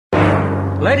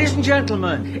Ladies and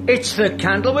gentlemen, it's the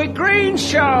Candlewick Green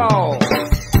Show!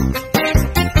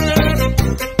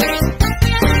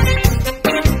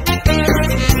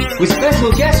 With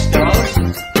special guest stars,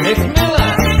 Nick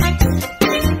Miller,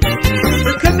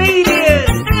 the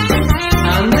comedians,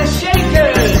 and the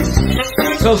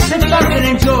Shakers. So sit back and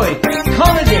enjoy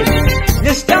comedy,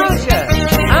 nostalgia,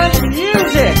 and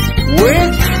music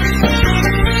with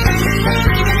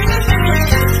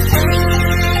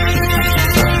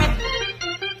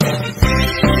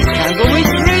Candlewick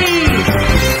Green.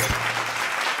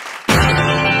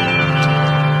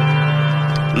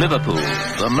 Liverpool,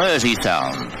 the Mersey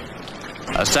sound.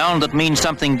 A sound that means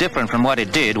something different from what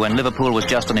it did when Liverpool was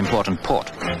just an important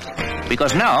port.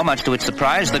 Because now, much to its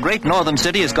surprise, the great northern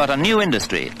city has got a new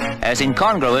industry, as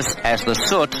incongruous as the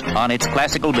soot on its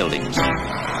classical buildings.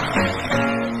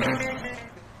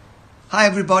 Hi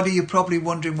everybody, you're probably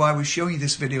wondering why we're showing you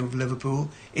this video of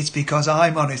Liverpool. It's because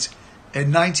I'm on it.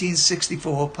 In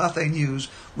 1964, Pathé News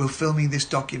were filming this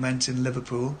document in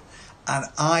Liverpool, and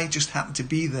I just happened to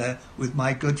be there with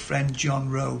my good friend John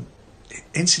Rome.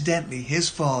 Incidentally, his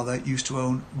father used to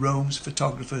own Rome's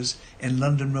Photographers in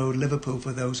London Road, Liverpool,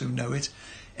 for those who know it.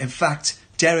 In fact,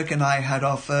 Derek and I had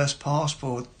our first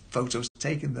passport photos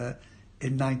taken there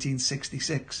in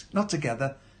 1966. Not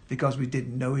together, because we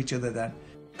didn't know each other then.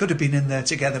 Could have been in there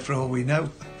together for all we know.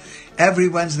 Every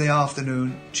Wednesday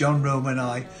afternoon, John Rome and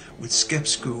I would skip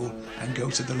school and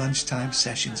go to the lunchtime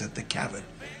sessions at the Cavern.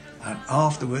 And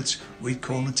afterwards, we'd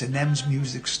call into Nem's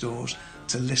music stores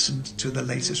to listen to the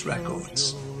latest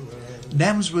records.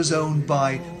 Nem's was owned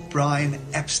by Brian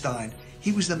Epstein.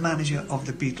 He was the manager of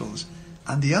the Beatles.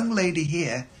 And the young lady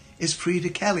here is Frida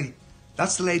Kelly.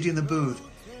 That's the lady in the booth.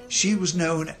 She was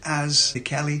known as the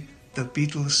Kelly, the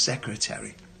Beatles'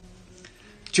 secretary.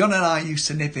 John and I used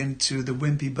to nip into the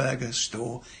Wimpy Burger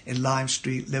store in Lime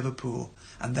Street, Liverpool,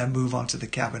 and then move on to the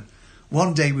Cavern.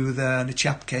 One day we were there and a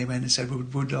chap came in and said we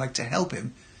would like to help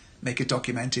him make a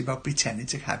documentary about pretending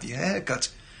to have your hair cut.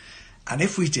 And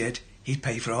if we did, he'd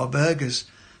pay for our burgers.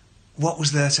 What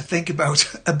was there to think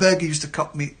about? A burger used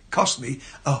to cost me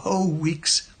a whole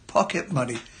week's pocket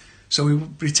money. So we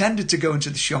pretended to go into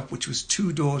the shop, which was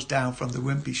 2 doors down from the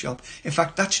Wimpy shop. In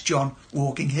fact, that's John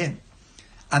walking in.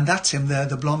 And that's him there,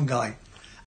 the blonde guy.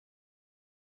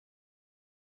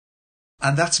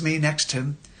 And that's me next to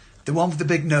him, the one with the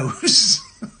big nose.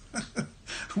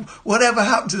 Whatever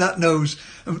happened to that nose?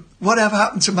 Whatever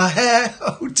happened to my hair?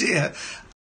 Oh dear.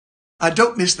 I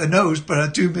don't miss the nose, but I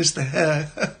do miss the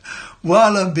hair.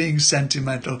 While I'm being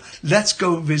sentimental, let's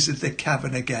go and visit the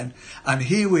Cavern again. And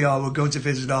here we are, we're going to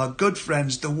visit our good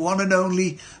friends, the one and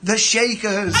only, the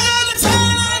Shakers.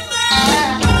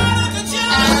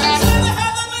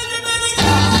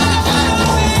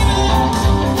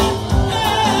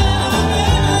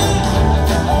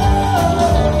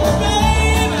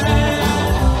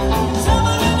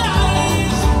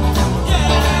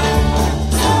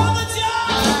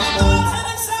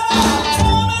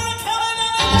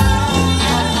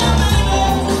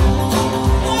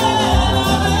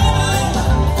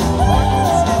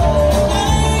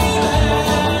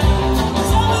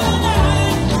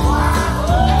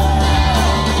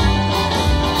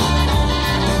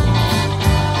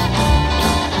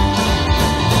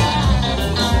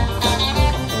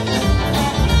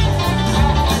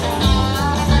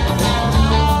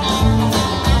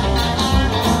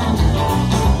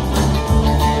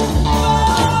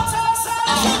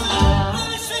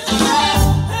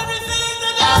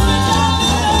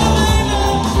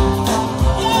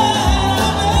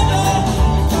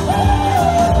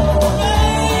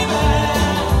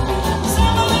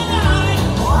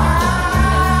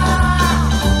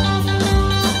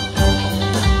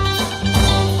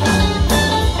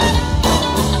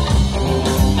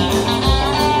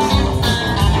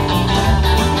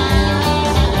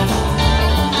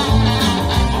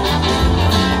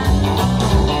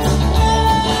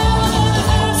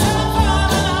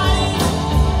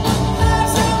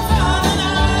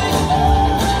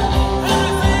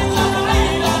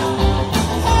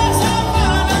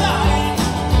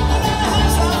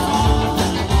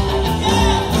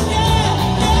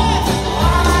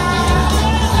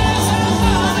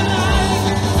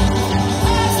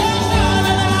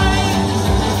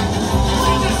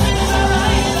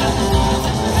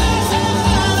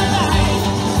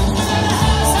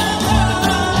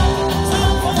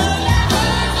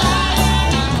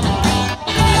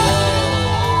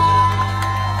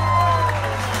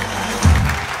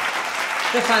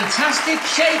 Fantastic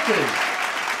Shakers.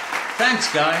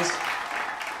 Thanks, guys.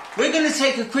 We're going to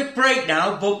take a quick break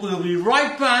now, but we'll be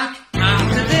right back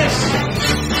after this.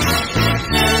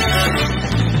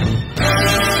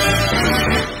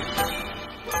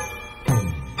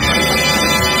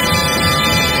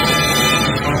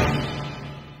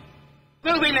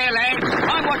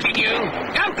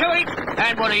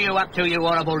 What are you up to, you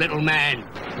horrible little man?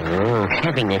 Oh,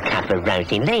 having a cup of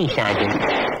rosy lee, Sergeant.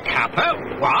 Cup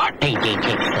of what? PG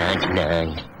Tips,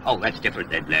 Sergeant. Oh, that's different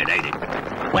then, lad, ain't it?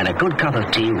 When a good cup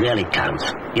of tea really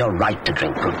counts, you're right to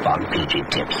drink good fond PG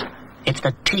Tips. It's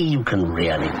the tea you can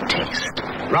really taste.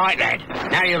 Right, lad.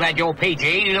 Now you've had your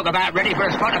PG, you look about ready for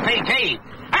a spot of PT.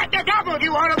 At the double,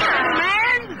 you horrible little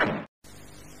man!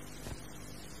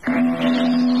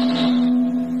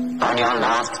 On your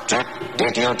last trip,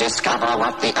 did you discover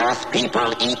what the Earth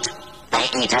people eat? They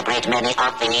eat a great many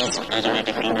of these.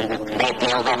 They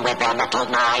peel them with their metal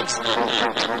knives.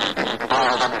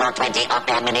 Boil them for 20 of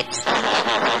their minutes.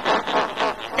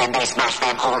 Then they smash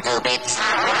them all to bits.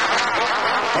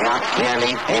 They are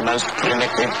clearly a most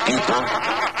primitive people.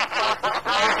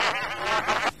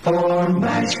 For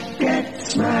mash, get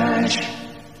smash.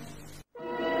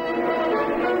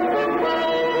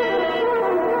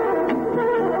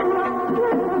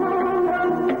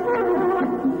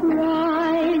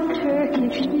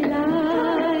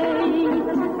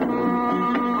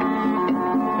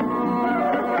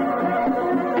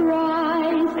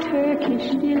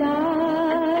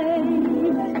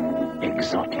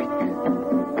 Exotic,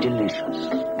 delicious,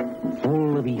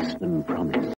 full of Eastern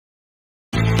promise.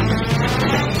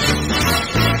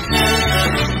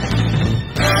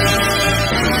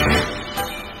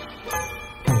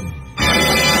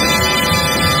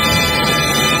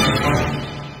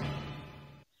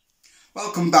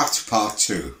 Welcome back to part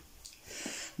 2.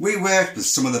 We worked with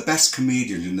some of the best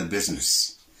comedians in the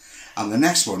business, and the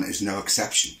next one is no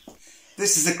exception.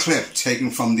 This is a clip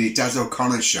taken from the Des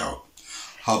O'Connor show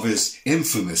of his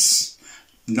infamous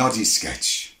Noddy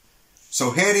sketch.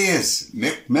 So here he is,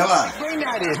 Mick Miller. Bring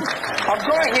that in. I've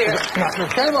got here. I'll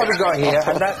tell you what we've got here,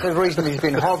 and that's the reason he's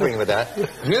been hovering with that.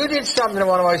 You did something in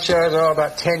one of my shows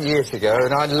about 10 years ago,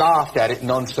 and I laughed at it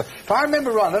non-stop. If I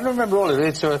remember right, I don't remember all of it,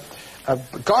 it's a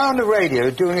guy on the radio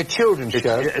doing a children's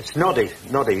show. It's Noddy,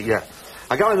 yeah.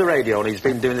 A guy on the radio, and he's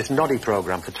been doing this Noddy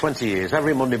programme for 20 years,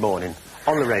 every Monday morning,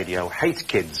 on the radio, hates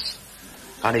kids,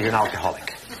 and he's an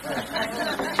alcoholic.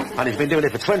 And he's been doing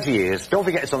it for 20 years. Don't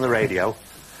forget it's on the radio.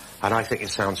 And I think it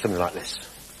sounds something like this.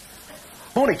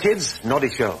 Morning, kids. Noddy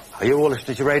show. Are you all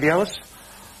listening to radios?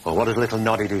 Well, what does little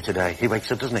Noddy do today? He wakes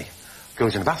up, doesn't he?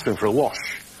 Goes in the bathroom for a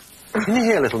wash. Can you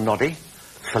hear little Noddy?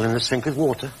 Filling the sink with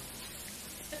water.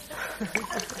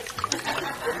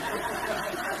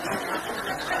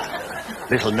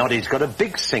 Little Noddy's got a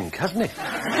big sink, hasn't he?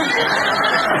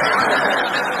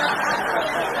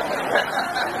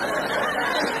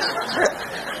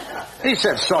 He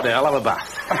said, sod it, I'll have a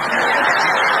bath.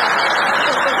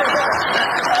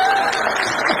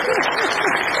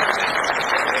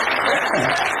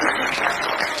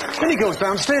 Then he goes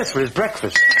downstairs for his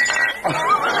breakfast.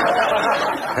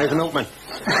 There's the milkman.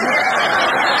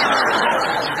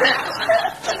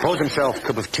 Pours himself a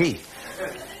cup of tea.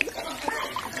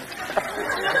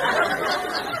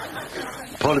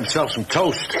 Poured himself some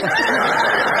toast.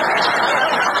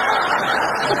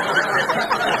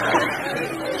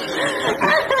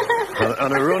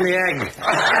 And a runny egg.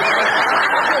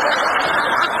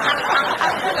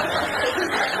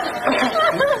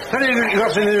 Then he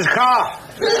got in his car.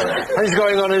 And he's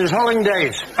going on his hauling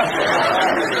days.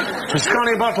 To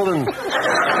Scotty Bottleton.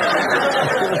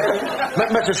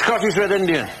 Met a Scottish Red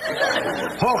Indian.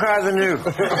 Hawkeye the New.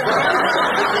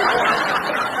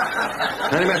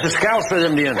 Then he met a Scouse Red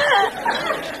Indian.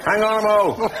 Hang on a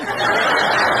mo.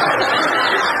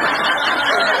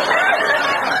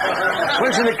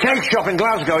 Went to the cake shop in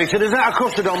Glasgow. He said, is that a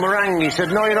custard or meringue? He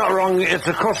said, no, you're not wrong, it's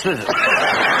a custard.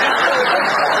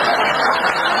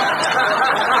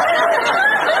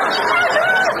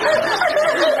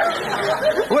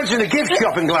 Went to the gift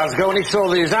shop in Glasgow and he saw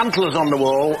these antlers on the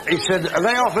wall. He said, are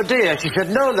they off a deer? She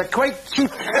said, no, they're quite cheap.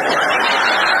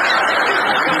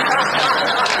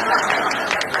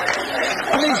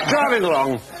 And he's driving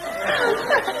along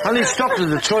and he stopped at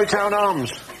the Toy Town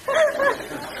Arms.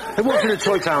 They walked to the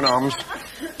Toy Town Arms,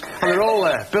 and they're all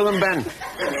there, Bill and Ben.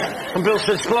 And Bill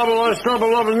said, Noddy.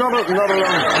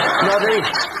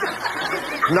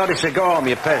 Noddy said, go home,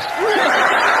 you pest.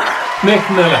 Mick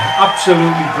Miller,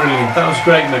 absolutely brilliant. That was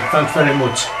great, Mick. Thanks very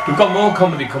much. We've got more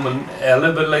comedy coming a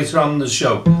little bit later on in the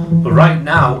show. But right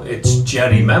now, it's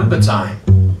Jerry Member time.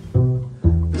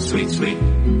 Sweet, sweet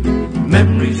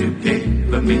memories you gave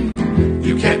me.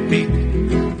 You can't beat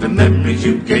the memories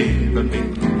you gave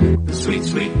me. Sweet,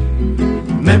 sweet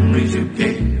memories you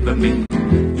gave me.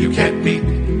 You can't beat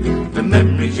the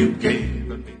memories you gave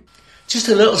me. Just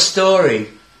a little story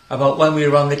about when we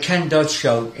were on the Ken Dodd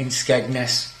show in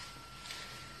Skegness.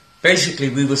 Basically,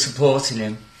 we were supporting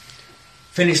him,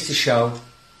 finished the show,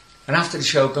 and after the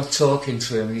show got talking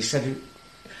to him, and he said,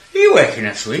 are you working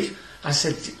next week? I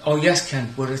said, oh yes,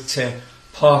 Ken, we're at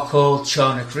Park Hall,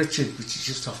 Charnock Richard, which is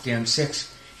just off the M6.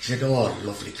 He said, oh,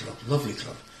 lovely club, lovely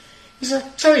club. He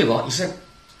said, tell you what, he said,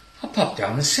 I'll pop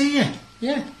down and see you.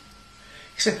 Yeah.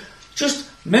 He said, just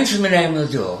mention my name on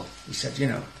the door. He said, you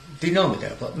know, they know me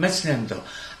there, but mention my name on the door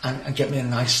and get me a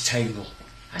nice table.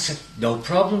 I said, no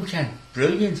problem, Ken,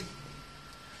 brilliant.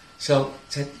 So,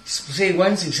 said, see you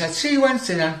Wednesday. He said, see you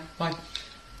Wednesday then. Bye.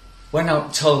 Went out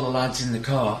and told the lads in the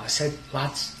car. I said,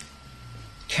 lads,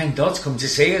 Ken Dodd's come to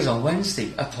see us on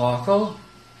Wednesday at Park Hall.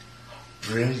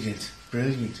 Brilliant,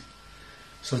 brilliant.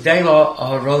 So Dave,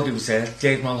 our roadie was there,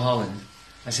 Dave Mulholland.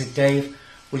 I said, Dave,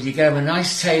 will you get him a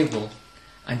nice table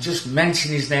and just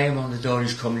mention his name on the door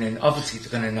he's coming in? Obviously they're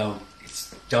going to know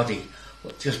it's Doddy,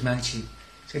 but just mention. He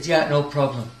said, yeah, no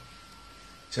problem.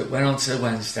 So it went on to the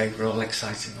Wednesday, we're all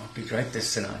excited, it'll be great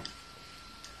this tonight.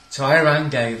 So I rang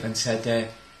Dave and said,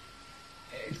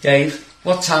 Dave,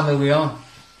 what time are we on?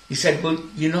 He said, well,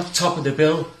 you're not top of the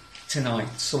bill tonight,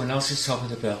 someone else is top of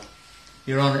the bill.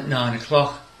 You're on at 9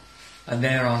 o'clock and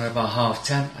they're on at about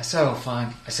 10:30. I said, oh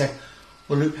fine. I said,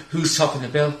 well, who's top of the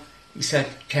bill? He said,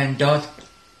 Ken Dodd.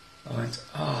 I went,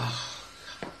 oh.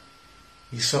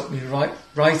 He sucked me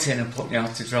right in and put me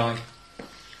out to dry.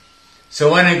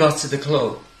 So when I got to the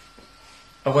club,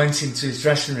 I went into his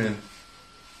dressing room.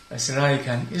 I said, how you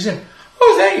Ken? He said,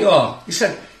 oh, there you are. He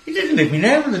said, you didn't leave me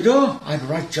name on the door. I had a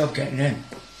right job getting in.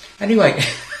 Anyway,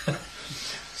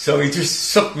 so he just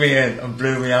sucked me in and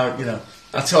blew me out, you know.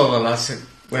 I told the lads, I said,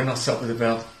 we're not top of the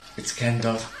bill. It's Ken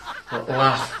Dodd. But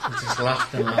laugh. We just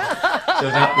laughed and laughed. So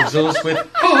that was us with,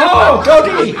 oh,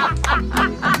 Doddy!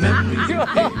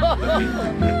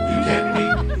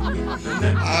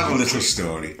 I have a little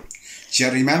story. Do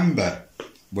you remember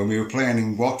when we were playing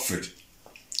in Watford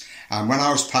and when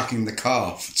I was packing the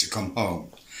car to come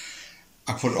home,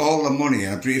 I put all the money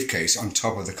in a briefcase on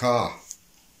top of the car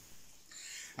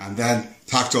and then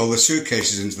packed all the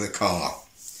suitcases into the car.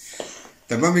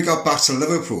 Then when we got back to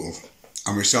Liverpool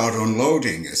and we started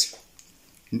unloading it,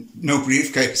 no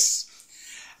briefcase.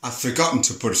 I'd forgotten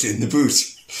to put it in the boot.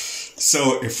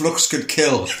 So if looks could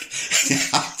kill,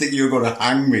 I think you were going to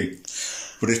hang me.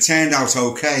 But it turned out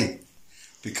okay,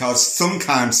 because some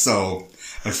kind soul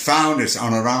had found it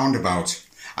on a roundabout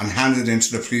and handed it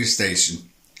into the police station.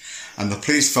 And the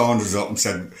police phoned us up and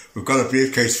said, we've got a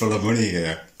briefcase full of money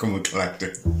here, come and collect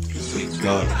it.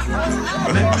 God.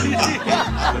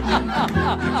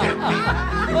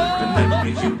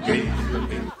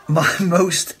 My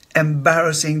most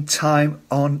embarrassing time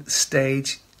on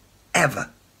stage ever.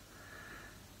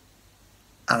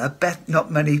 And I bet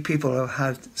not many people have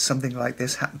had something like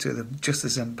this happen to them, just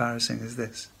as embarrassing as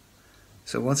this.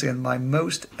 So once again, my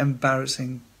most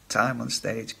embarrassing time on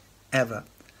stage ever.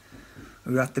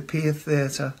 We were at the Pier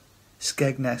Theatre,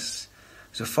 Skegness.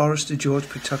 It was a Forrester George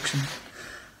production,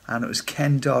 and it was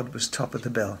Ken Dodd was top of the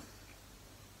bill.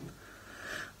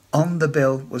 On the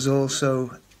bill was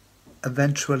also a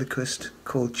ventriloquist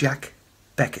called Jack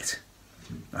Beckett.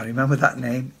 I remember that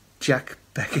name, Jack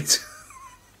Beckett.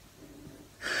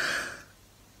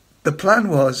 The plan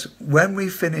was, when we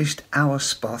finished our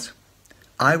spot,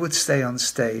 I would stay on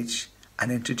stage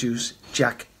and introduce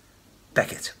Jack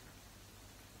Beckett.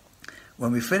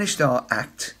 When we finished our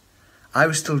act, I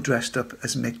was still dressed up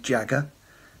as Mick Jagger,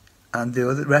 and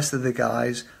the rest of the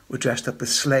guys were dressed up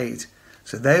as Slade.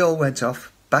 So they all went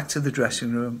off back to the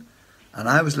dressing room, and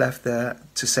I was left there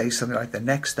to say something like, the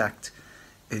next act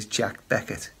is Jack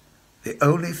Beckett. The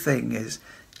only thing is,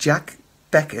 Jack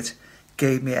Beckett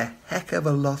gave me a heck of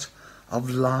a lot of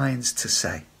lines to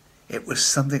say. It was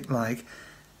something like,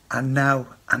 and now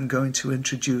I'm going to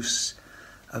introduce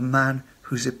a man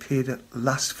who's appeared at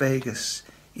Las Vegas.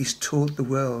 He's toured the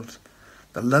world,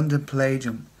 the London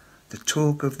Palladium, the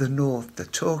talk of the North, the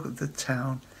talk of the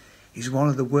town. He's one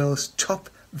of the world's top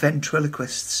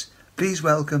ventriloquists. Please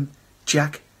welcome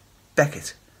Jack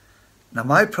Beckett. Now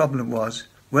my problem was,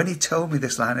 when he told me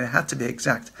this line, and it had to be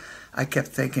exact, I kept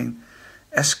thinking,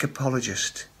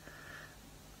 escapologist,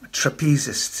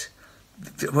 trapezist.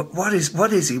 What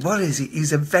is he?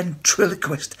 He's a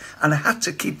ventriloquist. And I had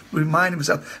to keep reminding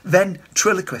myself,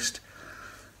 ventriloquist.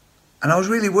 And I was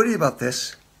really worried about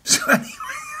this. So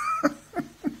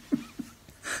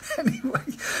anyway,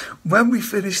 when we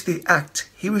finished the act,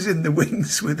 he was in the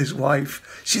wings with his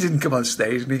wife. She didn't come on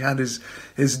stage, and he had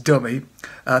his dummy.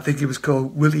 I think he was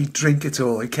called Willie Drink It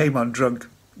All. He came on drunk,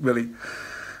 Willie.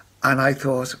 And I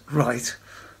thought, right.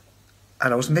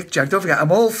 And I was Mick Jagger. Don't forget,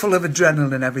 I'm all full of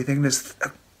adrenaline and everything. There's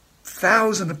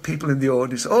 1,000 of people in the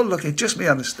audience. Oh, look, it's just me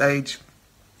on the stage.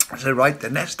 I said, right, the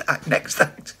next act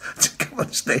to come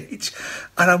on stage.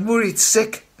 And I'm worried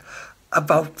sick.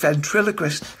 about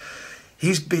ventriloquist.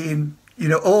 He's been, you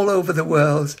know, all over the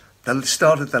world. They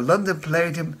started the London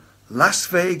Palladium, Las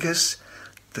Vegas,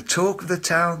 the Talk of the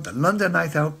Town, the London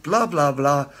Night Out, blah, blah,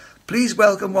 blah. Please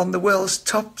welcome one of the world's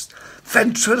top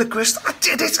ventriloquist. I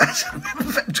did it.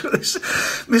 Ventriloquist.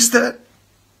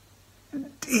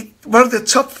 One of the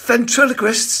top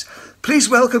ventriloquists. Please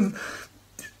welcome.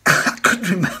 I couldn't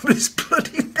remember his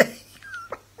bloody name.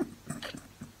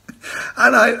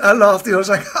 And I laughed. I was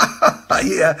like,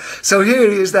 yeah. So here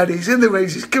he is then. He's in the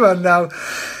wings. He's, come on now.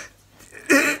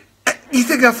 You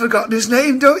think I've forgotten his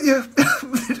name, don't you?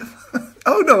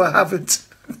 Oh, no, I haven't.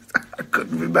 I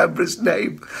couldn't remember his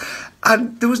name.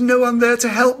 And there was no one there to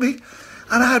help me.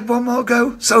 And I had one more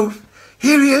go. So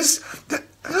here he is.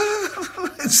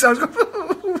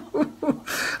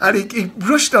 And he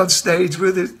rushed on stage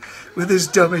with his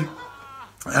dummy.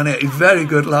 And a very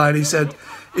good line. He said,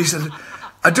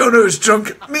 I don't know who's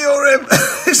drunk, me or him.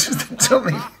 This is the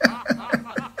dummy.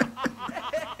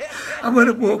 And when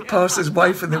I walked past his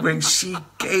wife in the wings, she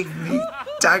gave me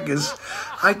daggers.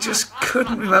 I just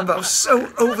couldn't remember. I was so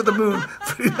over the moon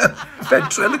for a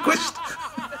ventriloquist.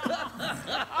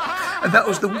 And that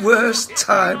was the worst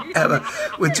time ever,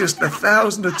 with just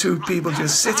 1,000 or 2 people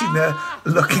just sitting there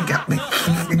looking at me.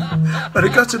 When I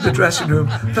got to the dressing room,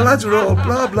 the lads were all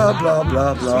blah, blah, blah,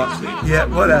 blah, blah. Yeah,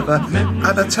 whatever. And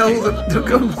I told them, they were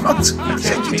going, what? I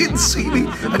said, you didn't see me.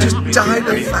 I just died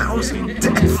 1,000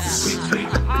 deaths.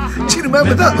 Do you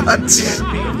remember that, lads?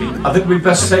 I think we'd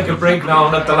best take a break now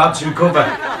and let the lads recover.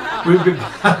 We'll be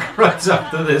back right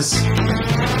after this.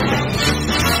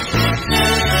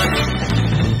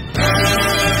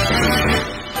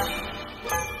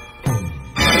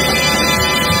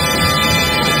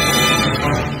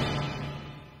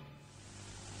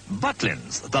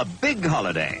 Butlins, the big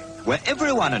holiday, where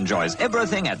everyone enjoys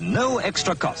everything at no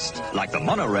extra cost, like the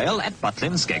monorail at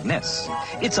Butlins Skegness.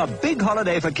 It's a big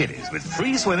holiday for kiddies with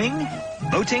free swimming,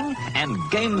 boating and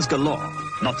games galore,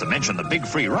 not to mention the big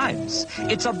free rides.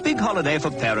 It's a big holiday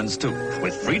for parents too,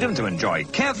 with freedom to enjoy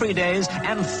carefree days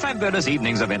and fabulous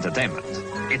evenings of entertainment.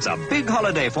 It's a big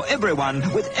holiday for everyone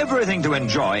with everything to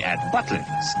enjoy at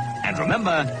Butlins. And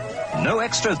remember, no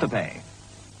extras to pay.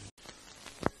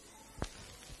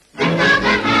 Good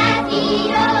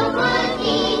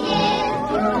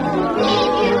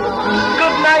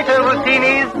night,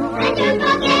 Routinis.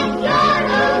 And you forget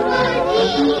your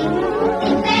routine.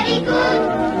 It's very good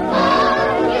for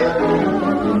you.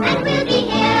 And we'll be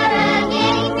here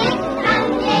again next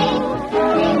Sunday with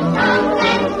songs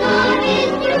and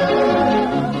stories too.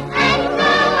 And so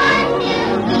on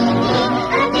till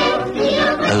we meet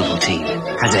again. Ovaltine.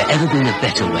 Has there ever been a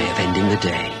better way of ending the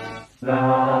day?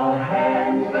 Thou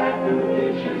hands that do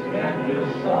dishes can do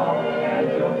soft as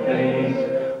your face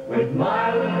with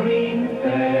mild green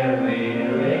fairy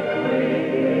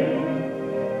liquid.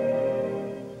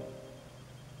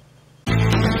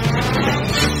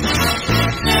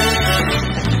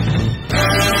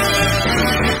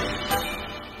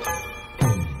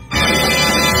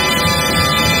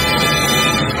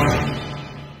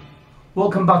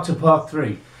 Welcome back to part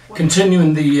 3.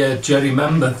 Continuing the Jerry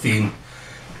Member theme.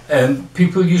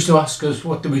 People used to ask us,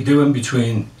 what do we do in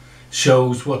between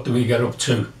shows, what do we get up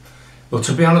to? Well,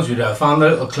 to be honest with you, I found a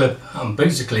little clip, and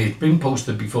basically it's been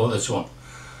posted before this one,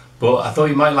 but I thought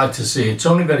you might like to see it. It's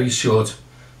only very short.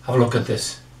 Have a look at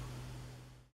this.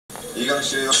 Are you going to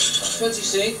show your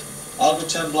 20C. I'll go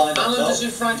 10 blind. Alan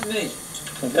doesn't frighten me.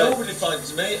 Okay. Nobody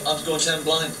frightens me. I'm going 10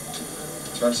 blind.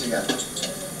 20 again.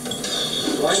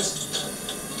 Right.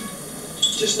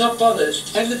 Just not bothered.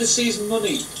 End of the season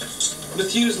money.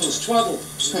 Refusals, twaddle.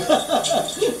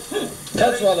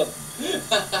 That's twaddle.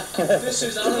 This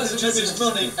is Alan's and Jimmy's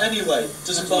money anyway.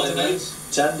 Doesn't bother me.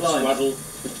 10 blind. Twaddle.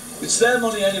 It's their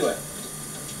money anyway.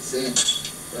 Scene.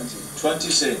 20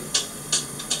 scene.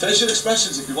 Facial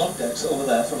expressions if you want, Dex, over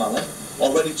there from Alan.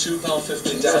 Already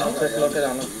 £2.50 down. Look at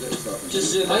Alan.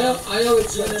 Just zoom in. I owe it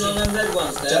 20 on them red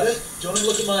ones there. Derek, do you want to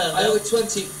look at my hand? I owe it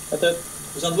 20. I did.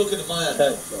 Because I'm looking at my hand.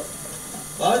 Okay.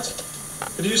 Right?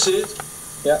 Can you see it?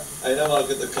 Yeah. I know I'll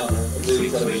get the camera.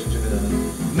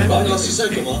 Right, let's just say,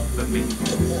 come on.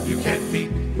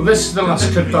 Well, this is the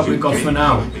last clip that we've got for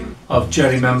now of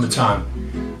Jerry Member Time.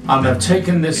 And I've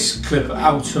taken this clip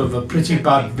out of a pretty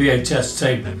bad VHS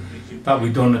tape that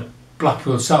we've done at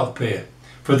Blackpool South Pier.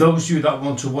 For those of you that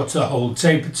want to watch the whole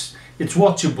tape, it's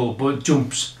watchable, but it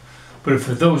jumps. But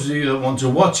for those of you that want to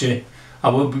watch it, I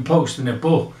will be posting it.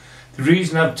 But the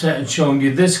reason I've shown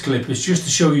you this clip is just to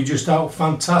show you just how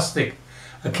fantastic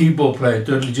a keyboard player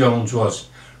Dudley Jones was.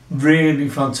 Really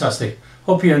fantastic.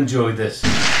 Hope you enjoyed this.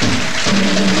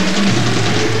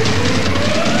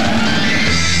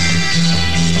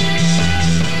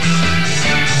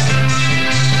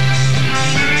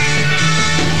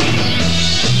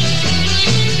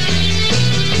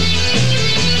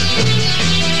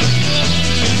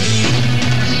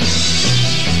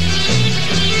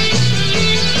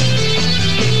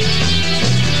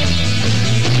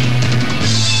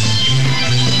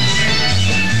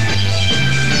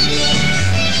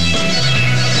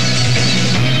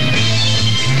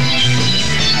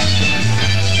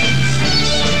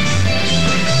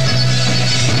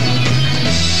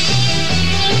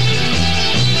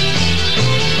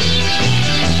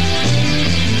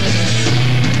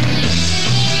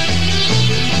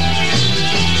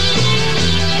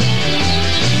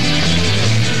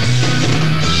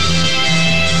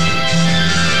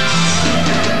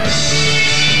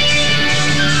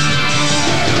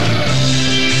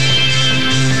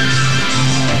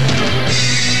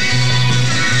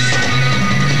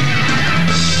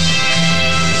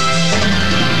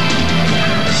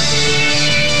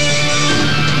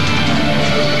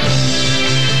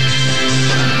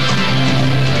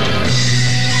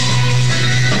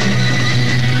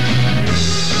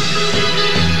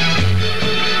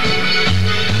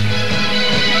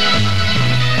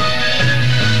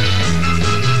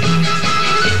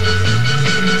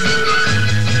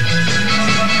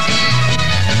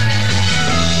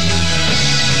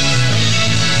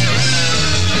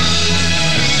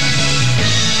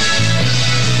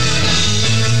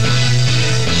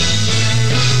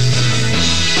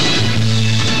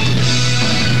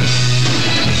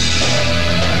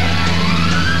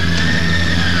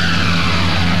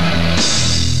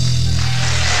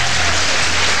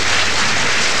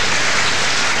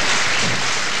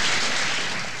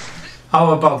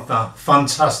 How about that?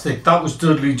 Fantastic. That was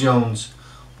Dudley Jones.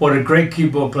 What a great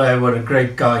keyboard player, what a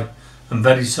great guy, and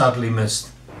very sadly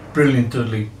missed. Brilliant,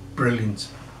 Dudley, brilliant.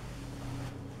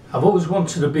 I've always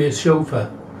wanted to be a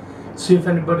chauffeur. See if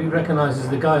anybody recognises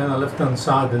the guy on the left hand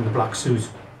side in the black suit,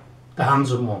 the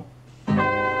handsome one.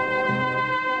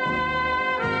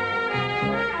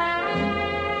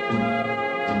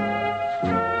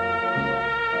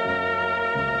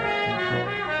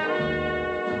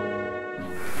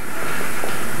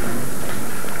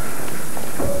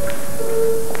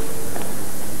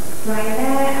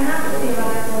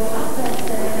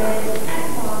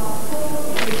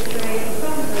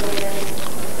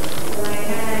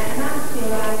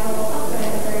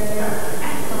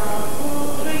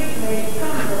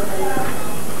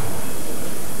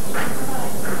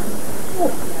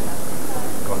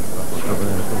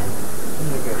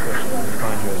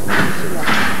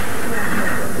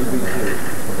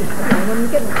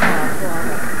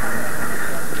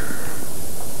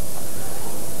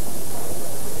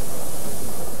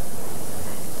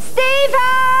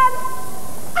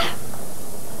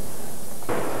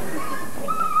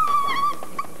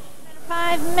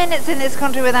 In this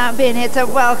country without being here to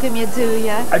welcome you, do you?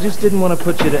 I just didn't want to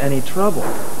put you to any trouble.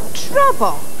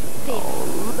 Trouble?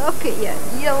 Oh, look at you.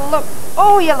 You look...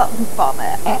 Oh, you look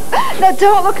funny. No,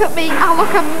 don't look at me. I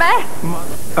look a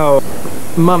mess. Oh,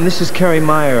 Mum, this is Carrie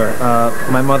Meyer,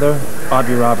 my mother,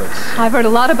 Audrey Roberts. I've heard a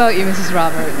lot about you, Mrs.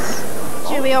 Roberts.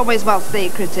 Julie, always well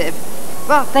secretive.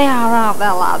 But they are, aren't they,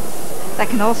 lads? They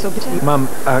can also be... Mum,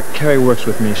 Carrie works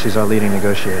with me. She's our leading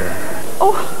negotiator.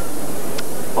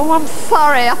 Oh, I'm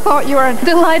sorry. I thought you were...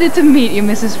 Delighted to meet you,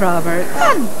 Mrs. Roberts.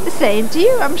 And the same to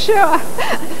you, I'm sure.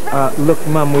 Look,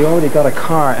 Mum, we already got a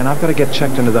car, and I've got to get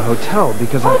checked into the hotel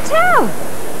because Hotel?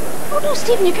 Oh, no,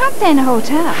 Stephen, you can't stay in a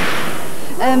hotel.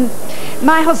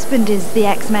 My husband is the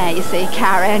ex-mayor, you see,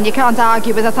 Carrie, and you can't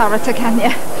argue with authority, can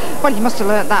you? Well, you must have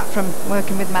learnt that from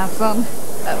working with my son.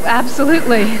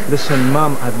 Absolutely. Listen,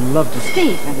 Mum, I'd love to...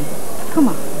 Stephen, come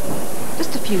on.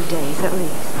 Just a few days, at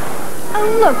least. Oh,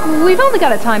 look, we've only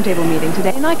got a timetable meeting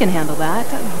today, and I can handle that,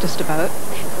 just about.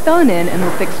 Phone in, and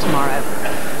we'll fix tomorrow.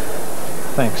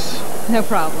 Thanks. No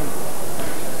problem.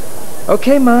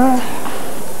 Okay, Ma.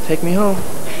 Take me home.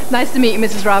 Nice to meet you,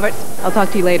 Mrs. Roberts. I'll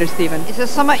talk to you later, Stephen. Is there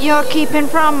something you're keeping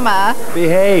from, Ma?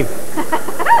 Behave.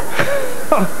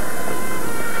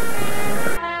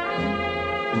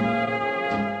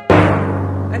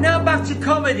 And now back to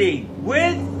comedy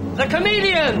with the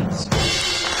Comedians.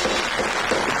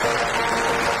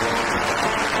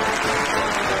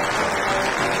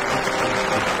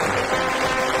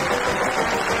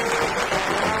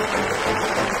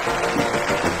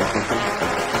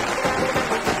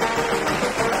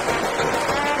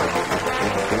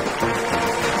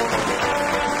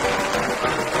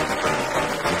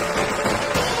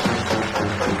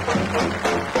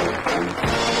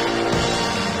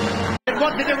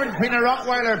 What's the difference between a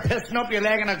Rottweiler pissing up your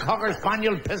leg and a Cocker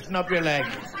Spaniel pissing up your leg?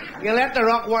 You let the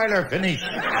Rottweiler finish.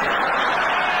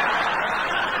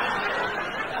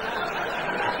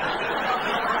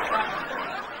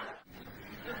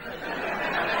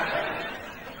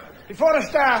 Before I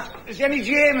start, is there any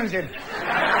Germans in?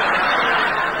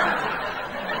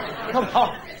 Come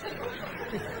on.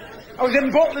 I was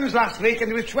in Butlins last week and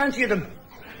there was 20 of them.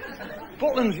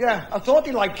 Butlins, yeah. I thought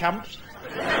they liked camps.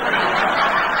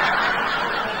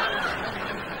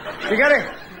 You get it?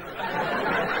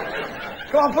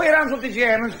 Come on, put your hands up to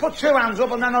Germans. Put 2 hands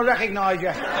up and then I'll recognise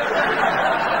you.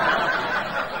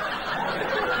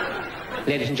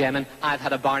 Ladies and gentlemen, I've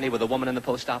had a barney with a woman in the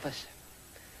post office.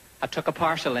 I took a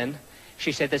parcel in.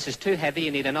 She said, "This is too heavy,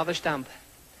 you need another stamp."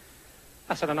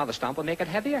 I said, "Another stamp will make it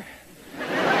heavier."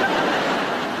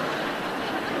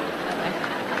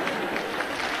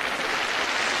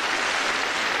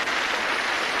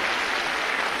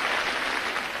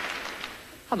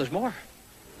 And there's more.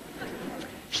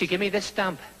 She gave me this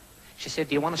stamp. She said,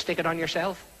 "Do you want to stick it on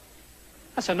yourself?"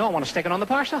 I said, "No, I want to stick it on the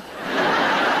parcel."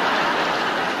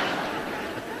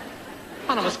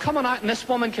 And I was coming out and this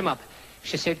woman came up.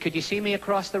 She said, "Could you see me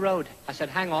across the road?" I said,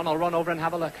 "Hang on, I'll run over and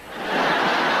have a look."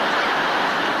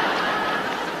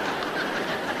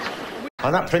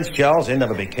 And that Prince Charles, he'll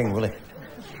never be king, will he?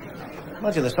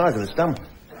 Imagine the size of the stamp.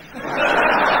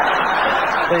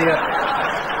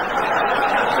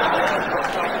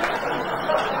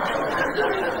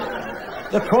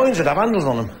 The coins would have handles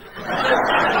on them.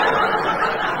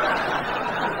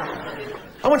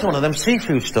 I went to one of them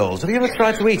seafood stalls. Have you ever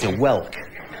tried to eat a whelk?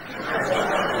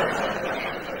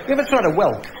 You ever tried a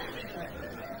whelk?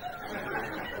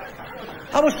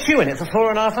 I was chewing it for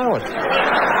 4.5 hours.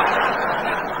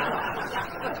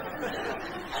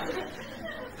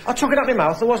 I took it out of my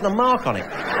mouth, there wasn't a mark on it.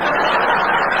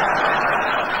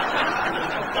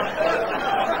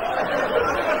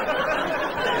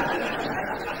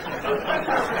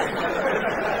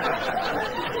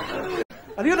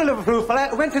 And the other Liverpool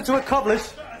fella went into a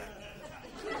cobbler's.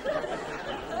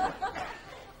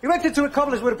 He went into a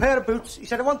cobbler's with a pair of boots. He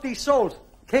said, I want these sold.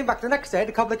 Came back the next day,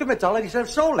 the cobbler gave him $1, and he said,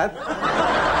 I've sold them.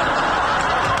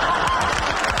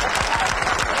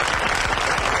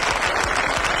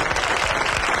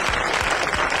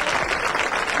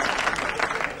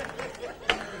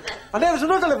 And there was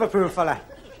another Liverpool fella.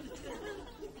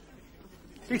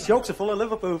 These jokes are full of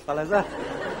Liverpool fellas, eh?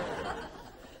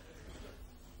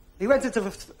 He went into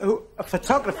a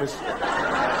photographer's.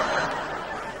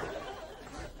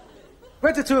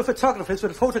 Went into a photographer's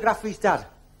with a photograph of his dad.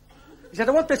 He said,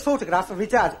 I want this photograph of my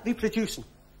dad reproducing.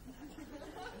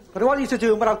 But I want you to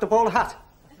do him without the bowler hat.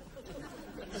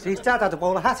 So his dad had a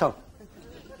bowler hat on.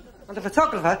 And the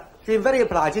photographer, being very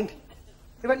obliging,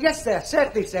 he went, yes, sir,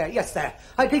 certainly, sir, yes, sir.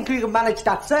 I think we can manage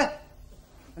that, sir.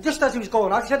 And just as he was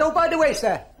going out, he said, oh, by the way,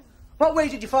 sir, what way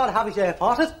did your father have his hair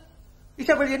parted? He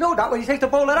said, well, you know that when you take the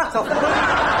bowler hat off.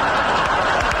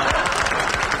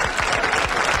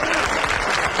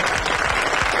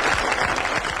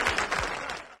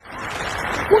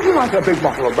 Would you like a big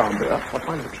bottle of brown beer? What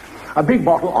kind of it? A big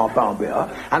bottle of brown beer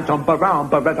and some brown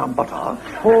bread and butter,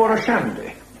 or a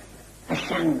shandy? A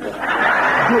shandy. Good,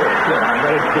 I'm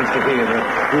very pleased to hear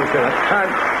that.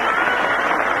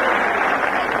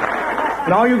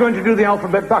 Now, are you going to do the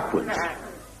alphabet backwards?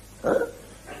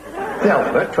 The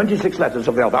alphabet, 26 letters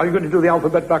of the alphabet. Are you going to do the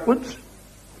alphabet backwards?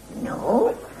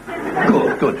 No.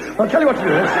 Good, good. Well, I'll tell you what to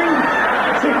do.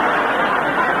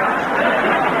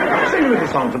 Sing a little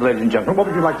song for the ladies and gentlemen. What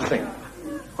would you like to sing?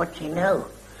 What do you know?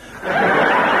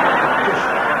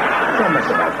 Don't mess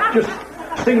about. Just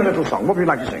sing a little song. What would you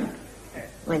like to sing?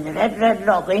 When the red, red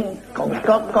robin goes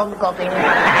gobbing.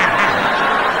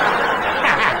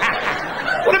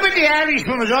 What about the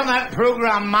Irishman was on that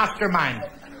programme, Mastermind?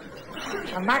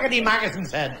 And Maggedy Magazine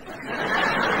said,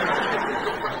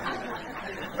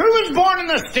 who was born in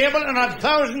the stable and had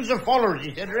thousands of followers?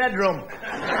 He said, Red Rum.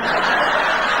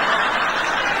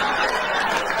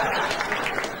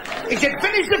 He said,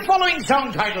 finish the following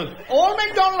song title. Old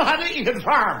MacDonald had an eaten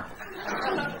farm.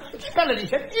 Spell it, he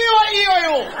said,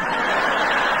 E-I-E-I-O.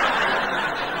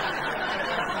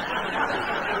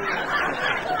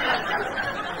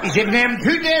 He said, name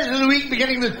 2 days of the week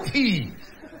beginning with T. He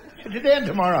said, today and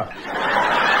tomorrow.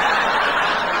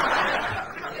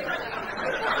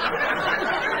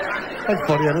 That's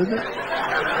funny, isn't it?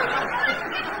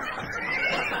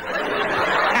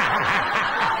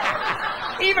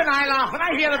 Even I laugh when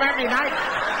I hear them every night.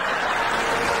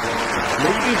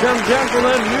 Ladies and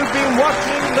gentlemen, you've been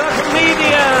watching The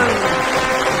Comedian.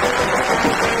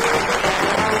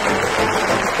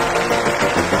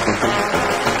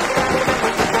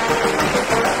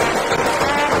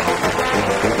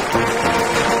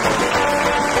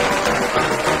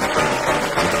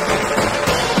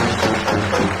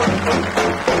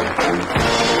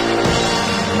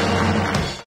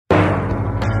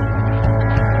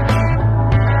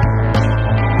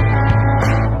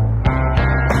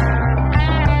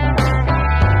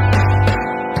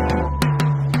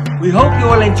 We hope you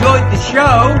all enjoyed the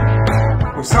show.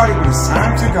 We're sorry, but it's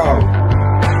time to go.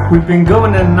 We've been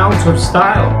going in and out of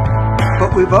style.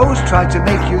 But we've always tried to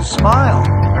make you smile.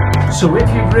 So if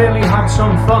you've really had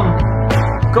some fun,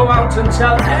 go out and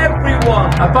tell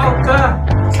everyone about the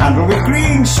Candlewick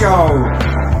Green Show.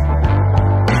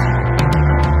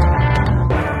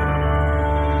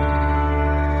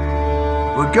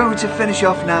 We're going to finish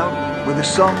off now with a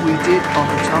song we did on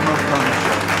the Tom O'Connor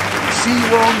Show. See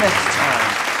you all next time.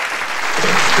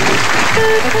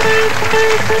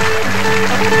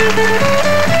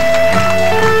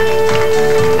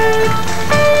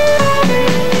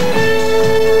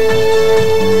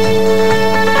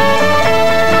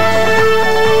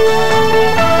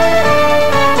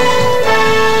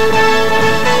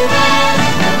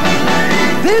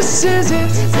 This is it.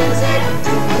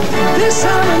 This I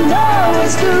know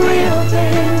is the real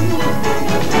thing.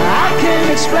 I can't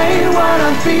explain what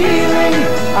I'm feeling.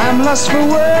 I'm lost for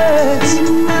words.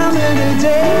 I'm in a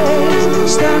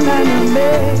daze, stunned and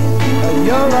amazed at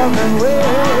your loving way.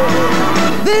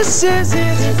 This is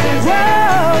it.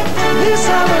 Wow, this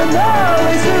I know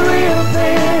is the real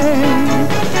thing.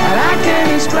 And I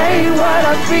can't explain what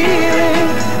I'm feeling.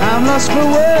 I'm lost for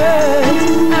words.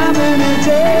 I'm in a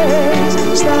daze,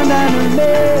 stunned and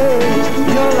amazed at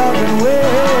your loving way.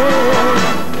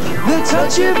 The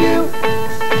touch of you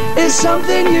is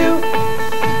something new.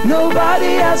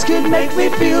 Nobody else could make me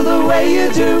feel the way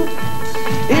you do.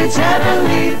 It's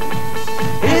heavenly,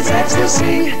 it's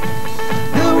ecstasy.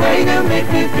 The way you make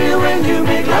me feel when you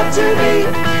make love to me.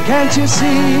 Can't you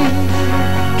see?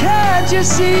 Can't you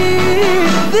see?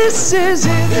 This is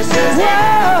it.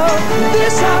 Whoa,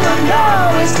 this all I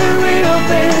know is the real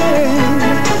thing.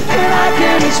 And I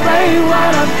can't explain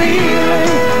what I'm feeling.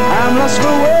 I'm lost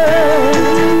for words.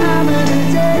 How many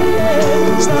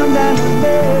days I'm down the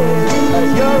lane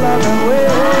of your love and way.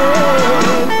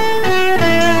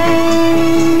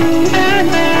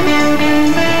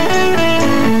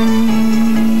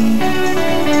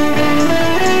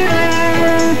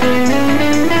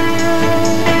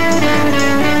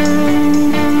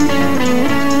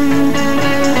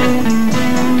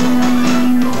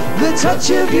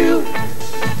 Touch of you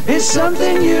is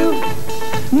something new.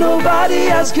 Nobody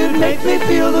else could make me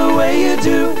feel the way you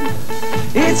do.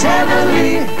 It's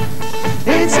heavenly,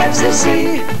 it's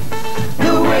ecstasy.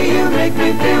 The way you make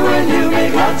me feel when you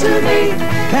make love to me.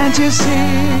 Can't you see?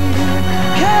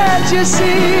 Can't you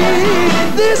see?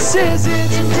 This is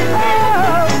it.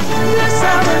 Oh, this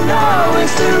all I know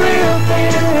is the real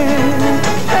thing.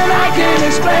 And I can't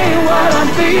explain what I'm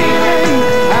feeling.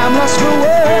 I'm lost for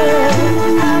words.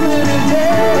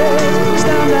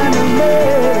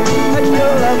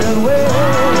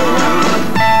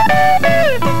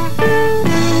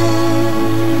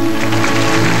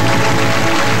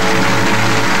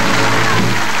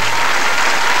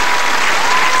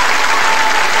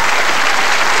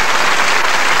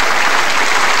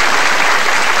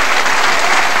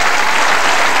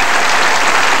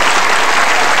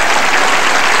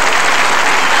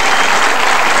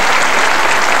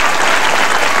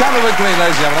 Candlewick, ladies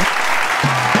and gentlemen.